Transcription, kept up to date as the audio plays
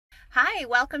Hi,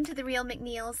 welcome to The Real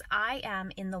McNeils. I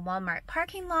am in the Walmart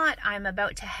parking lot. I'm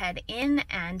about to head in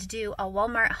and do a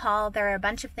Walmart haul. There are a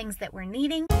bunch of things that we're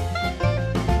needing.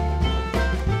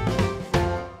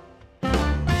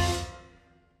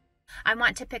 I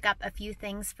want to pick up a few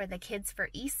things for the kids for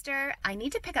Easter. I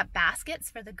need to pick up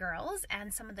baskets for the girls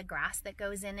and some of the grass that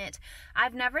goes in it.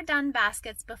 I've never done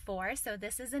baskets before, so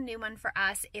this is a new one for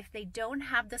us. If they don't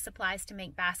have the supplies to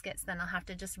make baskets, then I'll have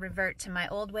to just revert to my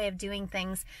old way of doing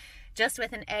things, just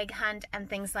with an egg hunt and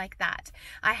things like that.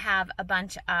 I have a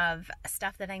bunch of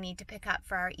stuff that I need to pick up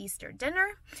for our Easter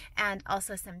dinner, and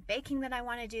also some baking that I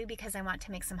want to do because I want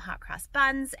to make some hot cross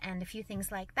buns and a few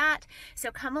things like that.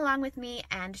 So come along with me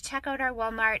and check out our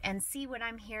Walmart and see what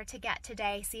I'm here to get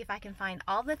today. See if I can find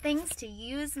all the things to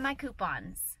use my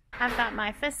coupons. I've got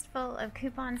my fistful of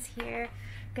coupons here.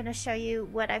 I'm going to show you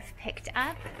what I've picked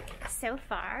up so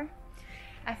far.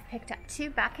 I've picked up 2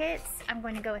 buckets. I'm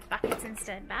going to go with buckets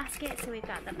instead of baskets. So we've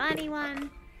got the bunny one.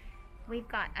 We've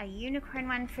got a unicorn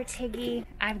one for Tiggy.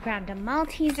 I've grabbed a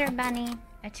Malteser bunny,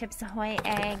 a Chips Ahoy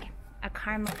egg, a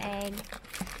caramel egg,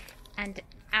 and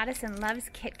Addison loves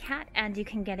Kit Kat, and you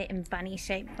can get it in bunny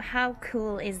shape. How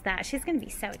cool is that? She's going to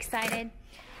be so excited.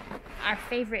 Our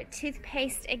favorite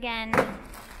toothpaste again.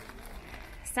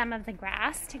 Some of the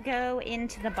grass to go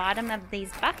into the bottom of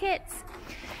these buckets.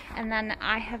 And then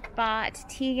I have bought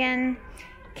Tegan,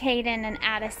 Caden, and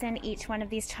Addison each one of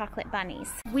these chocolate bunnies.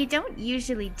 We don't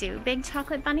usually do big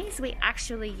chocolate bunnies. We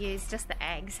actually use just the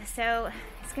eggs. So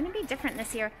it's going to be different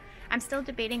this year. I'm still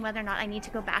debating whether or not I need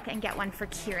to go back and get one for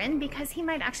Kieran because he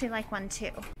might actually like one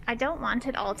too. I don't want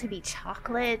it all to be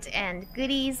chocolate and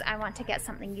goodies. I want to get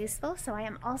something useful. So I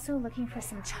am also looking for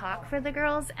some chalk for the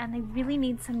girls, and they really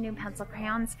need some new pencil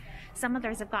crayons. Some of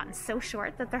theirs have gotten so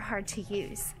short that they're hard to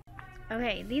use.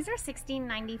 Okay, these are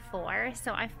 $16.94,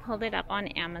 so I've pulled it up on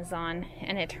Amazon,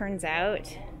 and it turns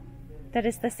out that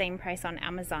it's the same price on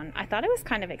Amazon. I thought it was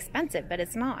kind of expensive, but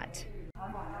it's not.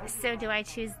 So do I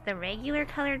choose the regular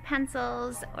colored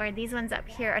pencils, or these ones up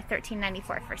here are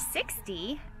 $13.94 for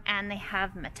 60, and they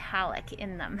have metallic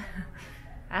in them.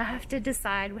 I have to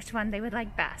decide which one they would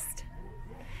like best.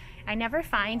 I never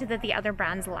find that the other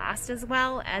brands last as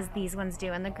well as these ones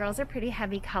do, and the girls are pretty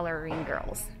heavy coloring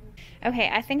girls. Okay,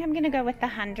 I think I'm gonna go with the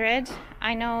 100.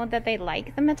 I know that they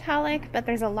like the metallic, but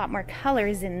there's a lot more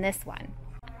colors in this one.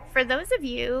 For those of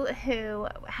you who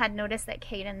had noticed that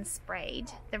Caden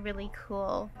sprayed the really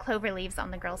cool clover leaves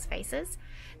on the girls' faces,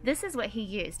 this is what he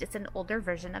used. It's an older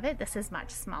version of it. This is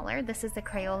much smaller. This is the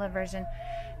Crayola version,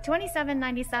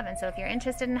 $27.97. So if you're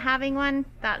interested in having one,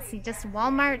 that's just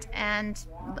Walmart, and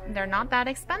they're not that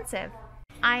expensive.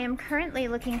 I am currently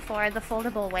looking for the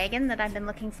foldable wagon that I've been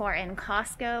looking for in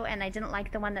Costco, and I didn't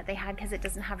like the one that they had because it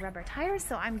doesn't have rubber tires,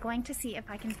 so I'm going to see if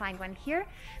I can find one here.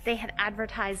 They had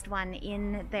advertised one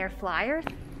in their flyer.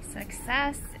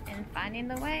 Success in finding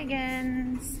the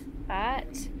wagons,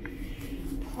 but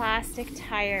plastic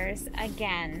tires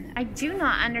again. I do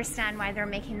not understand why they're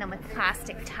making them with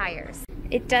plastic tires.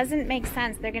 It doesn't make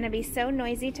sense. They're going to be so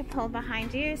noisy to pull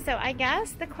behind you. So I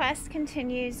guess the quest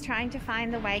continues, trying to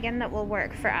find the wagon that will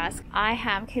work for us. I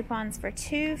have coupons for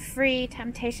 2 free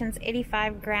Temptations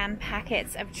 85-gram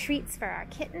packets of treats for our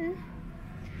kitten.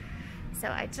 So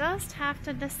I just have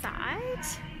to decide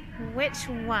which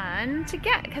one to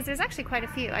get, because there's actually quite a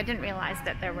few. I didn't realize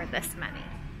that there were this many.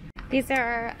 These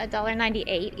are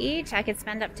 $1.98 each. I could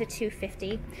spend up to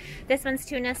 $2.50. This one's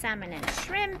tuna, salmon, and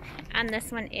shrimp, and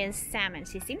this one is salmon.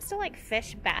 She seems to like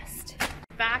fish best.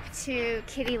 Back to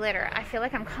kitty litter. I feel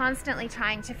like I'm constantly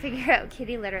trying to figure out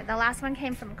kitty litter. The last one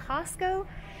came from Costco.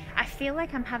 I feel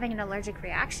like I'm having an allergic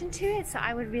reaction to it, so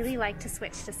I would really like to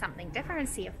switch to something different and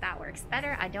see if that works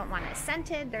better. I don't want it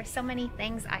scented. There's so many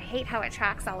things. I hate how it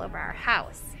tracks all over our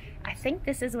house. I think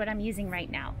this is what I'm using right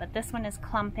now, but this one is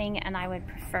clumping and I would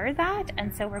prefer that,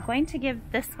 and so we're going to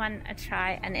give this one a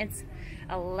try, and it's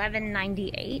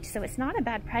 $11.98, so it's not a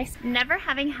bad price. Never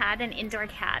having had an indoor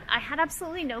cat, I had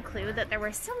absolutely no clue that there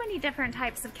were so many different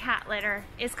types of cat litter.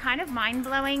 It's kind of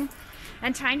mind-blowing,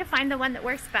 and trying to find the one that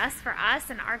works best for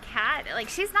us and our cat. Like,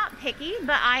 she's not picky,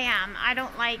 but I am. I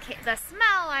don't like the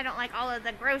smell, I don't like all of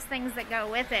the gross things that go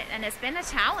with it, and it's been a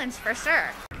challenge for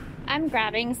sure. I'm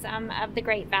grabbing some of the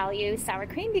Great Value sour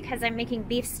cream because I'm making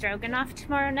beef stroganoff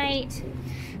tomorrow night.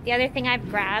 The other thing I've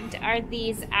grabbed are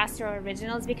these Astro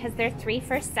Originals because they're 3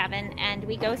 for $7, and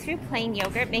we go through plain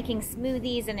yogurt making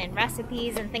smoothies and in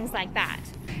recipes and things like that.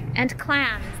 And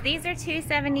clams. These are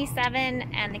 $2.77,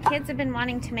 and the kids have been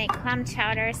wanting to make clam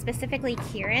chowder, specifically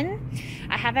Kieran.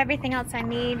 I have everything else I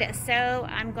need, so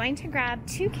I'm going to grab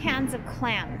 2 cans of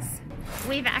clams.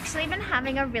 We've actually been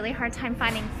having a really hard time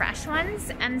finding fresh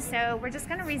ones, and so we're just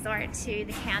gonna resort to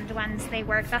the canned ones. They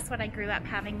work. That's what I grew up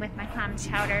having with my clam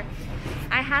chowder.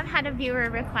 I have had a viewer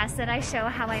request that I show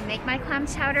how I make my clam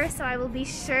chowder, so I will be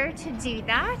sure to do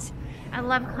that. I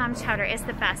love clam chowder. It's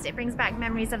the best. It brings back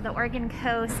memories of the Oregon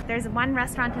coast. There's one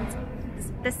restaurant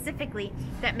specifically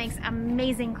that makes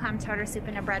amazing clam chowder soup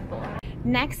in a bread bowl.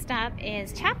 Next up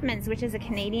is Chapman's, which is a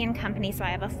Canadian company, so I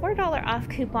have a $4 off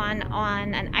coupon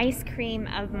on an ice cream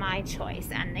of my choice,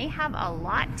 and they have a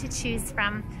lot to choose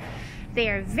from. They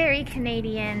are very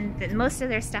Canadian. Most of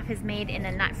their stuff is made in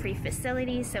a nut-free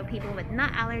facility, so people with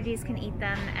nut allergies can eat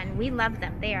them, and we love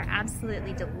them. They are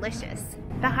absolutely delicious.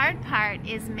 The hard part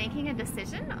is making a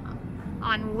decision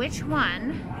on which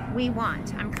one we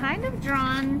want. I'm kind of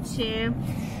drawn to,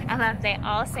 I love they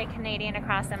all say Canadian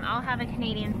across them, all have a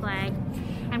Canadian flag.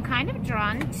 I'm kind of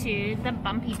drawn to the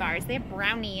bumpy bars. They have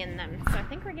brownie in them, so I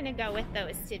think we're gonna go with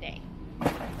those today.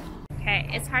 Okay,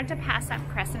 it's hard to pass up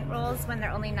crescent rolls when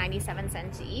they're only 97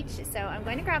 cents each, so I'm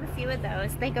going to grab a few of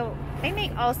those. They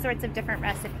make all sorts of different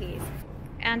recipes.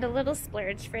 And a little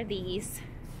splurge for these.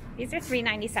 These are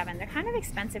 $3.97. They're kind of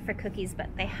expensive for cookies, but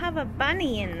they have a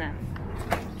bunny in them.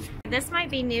 This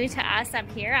might be new to us up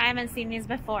here. I haven't seen these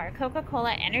before.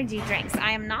 Coca-Cola energy drinks.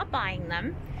 I am not buying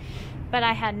them, but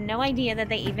I had no idea that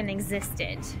they even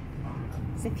existed.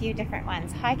 There's a few different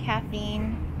ones. High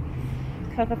caffeine,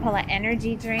 Coca-Cola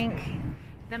energy drink.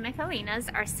 The Michelinas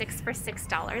are 6 for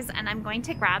 $6, and I'm going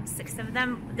to grab 6 of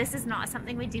them. This is not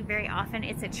something we do very often.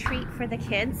 It's a treat for the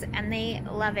kids, and they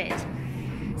love it.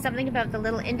 Something about the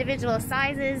little individual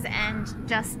sizes and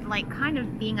just like kind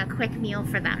of being a quick meal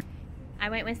for them. I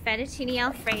went with fettuccine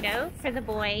alfredo for the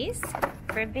boys.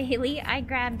 For Bailey, I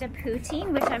grabbed a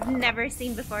poutine, which I've never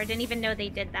seen before. Didn't even know they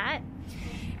did that.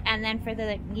 And then for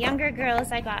the younger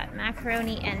girls, I got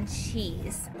macaroni and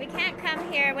cheese. We can't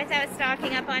come here without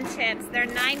stocking up on chips. They're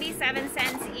 97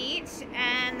 cents each,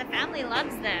 and the family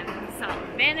loves them. Salt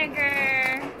and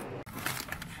vinegar.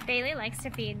 Bailey likes to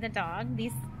feed the dog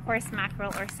these horse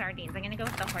mackerel or sardines. I'm gonna go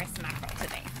with the horse mackerel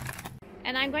today.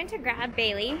 And I'm going to grab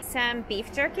Bailey some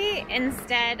beef jerky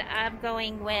instead of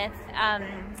going with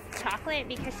chocolate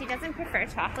because she doesn't prefer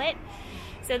chocolate.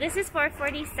 So this is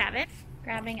 $4.47.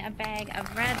 Grabbing a bag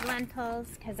of red lentils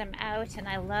because I'm out and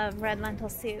I love red lentil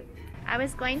soup. I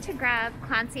was going to grab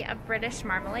Clancy a British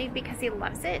marmalade because he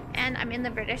loves it, and I'm in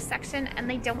the British section and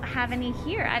they don't have any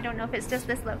here. I don't know if it's just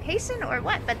this location or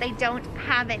what, but they don't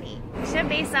have any. It should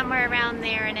be somewhere around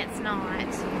there and it's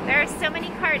not. There are so many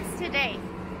carts today.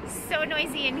 So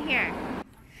noisy in here.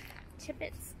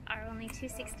 Chippets are only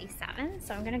 $2.67,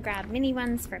 so I'm gonna grab mini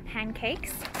ones for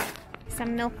pancakes,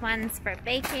 some milk ones for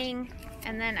baking,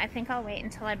 and then I think I'll wait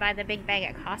until I buy the big bag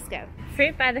at Costco.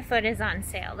 Fruit by the foot is on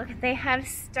sale. Look, they have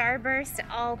Starburst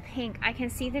all pink. I can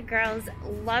see the girls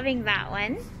loving that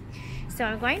one. So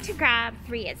I'm going to grab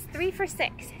 3. It's 3 for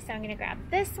 $6. So I'm gonna grab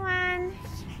this one,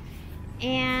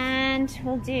 and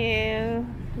we'll do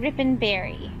Rippin'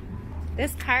 Berry.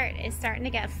 This cart is starting to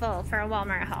get full for a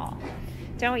Walmart haul.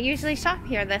 Don't usually shop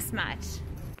here this much.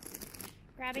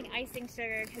 Grabbing icing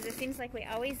sugar because it seems like we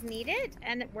always need it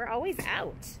and we're always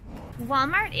out.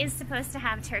 Walmart is supposed to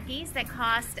have turkeys that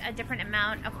cost a different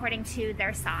amount according to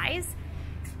their size,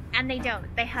 and they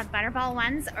don't. They have butterball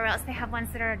ones, or else they have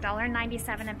ones that are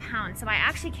 $1.97 a pound. So I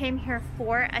actually came here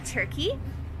for a turkey,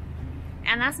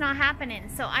 and that's not happening.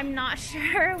 So I'm not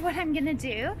sure what I'm gonna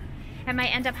do. I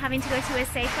might end up having to go to a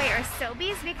Safeway or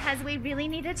Sobeys because we really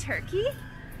need a turkey.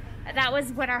 That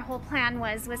was what our whole plan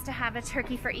was to have a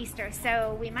turkey for Easter.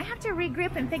 So we might have to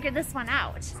regroup and figure this one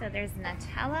out. So there's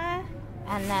Nutella,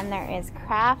 and then there is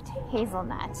Kraft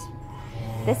Hazelnut.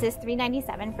 This is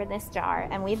 $3.97 for this jar,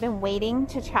 and we've been waiting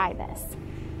to try this.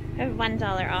 We have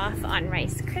 $1 off on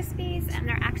Rice Krispies, and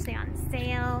they're actually on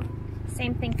sale.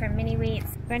 Same thing for mini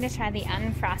wheats. We're going to try the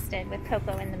unfrosted with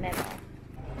cocoa in the middle.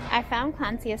 I found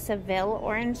Clancy a Seville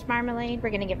orange marmalade.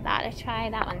 We're gonna give that a try.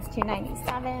 That one's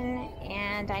 $2.97,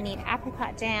 and I need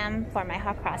apricot jam for my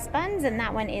hot cross buns, and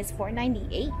that one is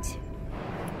 $4.98.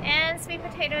 And sweet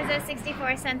potatoes at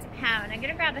 64 cents a pound. I'm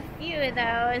gonna grab a few of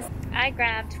those. I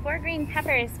grabbed 4 green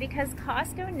peppers because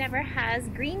Costco never has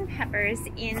green peppers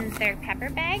in their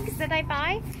pepper bags that I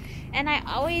buy, and I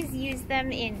always use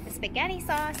them in spaghetti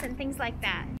sauce and things like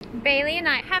that. Bailey and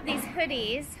I have these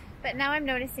hoodies, but now I'm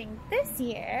noticing this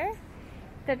year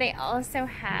that they also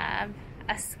have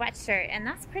a sweatshirt, and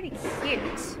that's pretty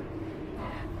cute.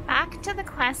 Back to the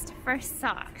quest for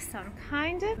socks. So I'm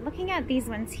kind of looking at these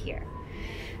ones here.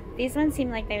 These ones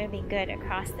seem like they would be good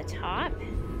across the top.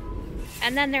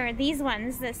 And then there are these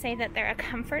ones that say that they're a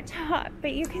comfort top,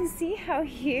 but you can see how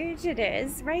huge it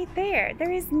is right there.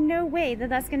 There is no way that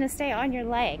that's gonna stay on your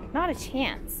leg, not a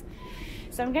chance.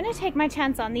 So I'm gonna take my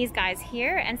chance on these guys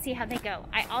here and see how they go.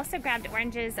 I also grabbed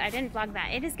oranges. I didn't vlog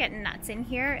that. It is getting nuts in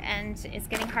here and it's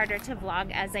getting harder to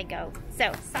vlog as I go.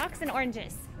 So socks and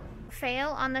oranges. Fail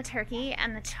on the turkey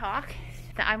and the chalk.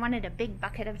 I wanted a big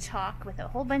bucket of chalk with a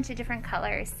whole bunch of different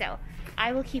colors. So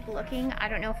I will keep looking. I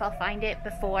don't know if I'll find it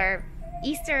before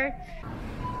Easter.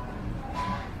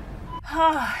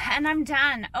 Oh, and I'm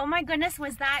done. Oh my goodness,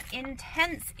 was that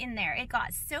intense in there. It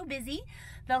got so busy.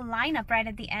 The lineup right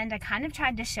at the end, I kind of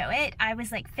tried to show it. I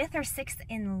was like 5th or 6th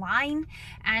in line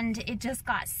and it just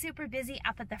got super busy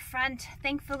up at the front.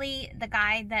 Thankfully, the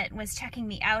guy that was checking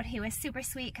me out, he was super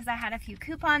sweet because I had a few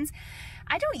coupons.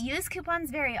 I don't use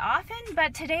coupons very often,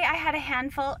 but today I had a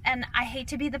handful and I hate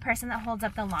to be the person that holds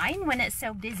up the line when it's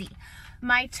so busy.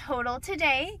 My total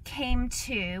today came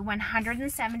to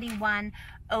 $171.05.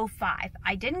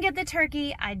 I didn't get the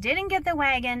turkey, I didn't get the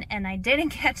wagon, and I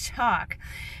didn't get chalk.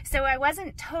 So I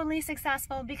wasn't totally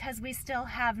successful because we still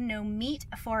have no meat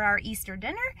for our Easter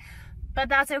dinner, but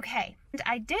that's okay. And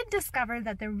I did discover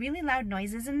that the really loud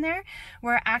noises in there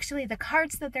were actually the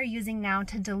carts that they're using now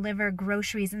to deliver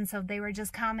groceries, and so they were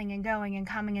just coming and going and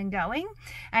coming and going,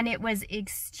 and it was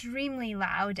extremely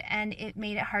loud and it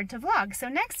made it hard to vlog. So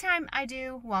next time I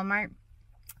do Walmart,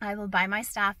 I will buy my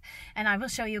stuff and I will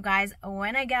show you guys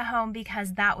when I get home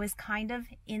because that was kind of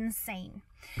insane.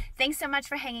 Thanks so much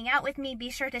for hanging out with me. Be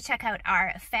sure to check out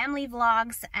our family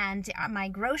vlogs and my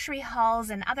grocery hauls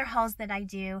and other hauls that I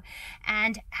do.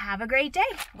 And have a great day.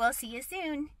 We'll see you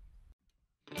soon.